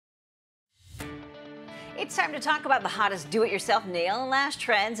It's time to talk about the hottest do-it-yourself nail and lash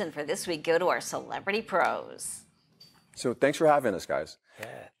trends, and for this week, go to our celebrity pros. So thanks for having us, guys. Yeah,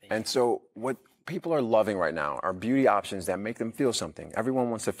 and so what people are loving right now are beauty options that make them feel something.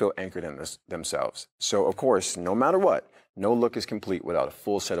 Everyone wants to feel anchored in themselves. So of course, no matter what, no look is complete without a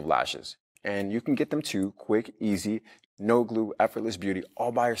full set of lashes. And you can get them too, quick, easy, no glue, effortless beauty,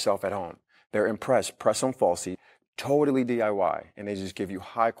 all by yourself at home. They're imPress, press-on falsies, totally DIY, and they just give you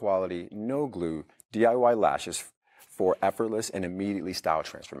high quality, no glue, DIY lashes for effortless and immediately style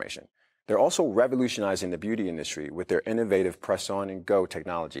transformation. They're also revolutionizing the beauty industry with their innovative press-on and go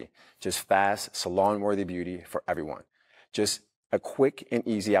technology. Just fast, salon-worthy beauty for everyone. Just a quick and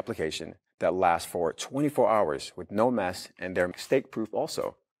easy application that lasts for 24 hours with no mess, and they're mistake-proof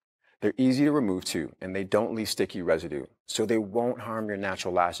also. They're easy to remove too, and they don't leave sticky residue, so they won't harm your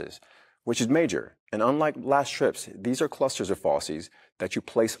natural lashes, which is major. And unlike lash strips, these are clusters of falsies that you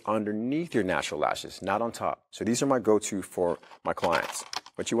place underneath your natural lashes, not on top. So these are my go-to for my clients.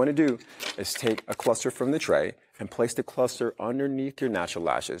 What you want to do is take a cluster from the tray and place the cluster underneath your natural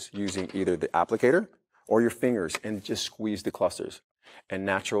lashes using either the applicator or your fingers, and just squeeze the clusters and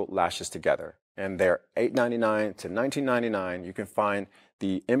natural lashes together. And they're $8.99 to $19.99. You can find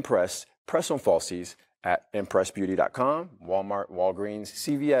the imPress press-on falsies at impressbeauty.com, Walmart, Walgreens,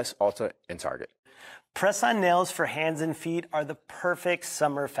 CVS, Ulta, and Target. Press-on nails for hands and feet are the perfect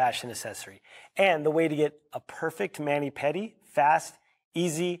summer fashion accessory and the way to get a perfect mani-pedi fast,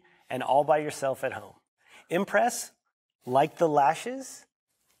 easy, and all by yourself at home. imPress, like the lashes,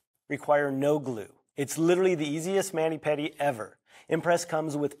 require no glue. It's literally the easiest mani-pedi ever. imPress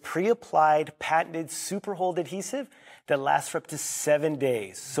comes with pre-applied, patented super hold adhesive that lasts for up to 7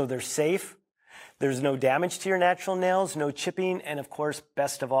 days. So they're safe, there's no damage to your natural nails, no chipping, and of course,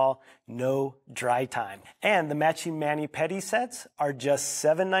 best of all, no dry time. And the matching mani-pedi sets are just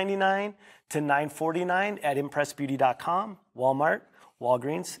 $7.99 to $9.49 at impressbeauty.com, Walmart,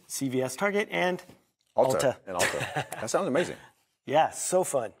 Walgreens, CVS, Target, and Ulta. And Ulta. That sounds amazing. Yeah, so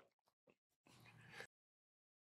fun.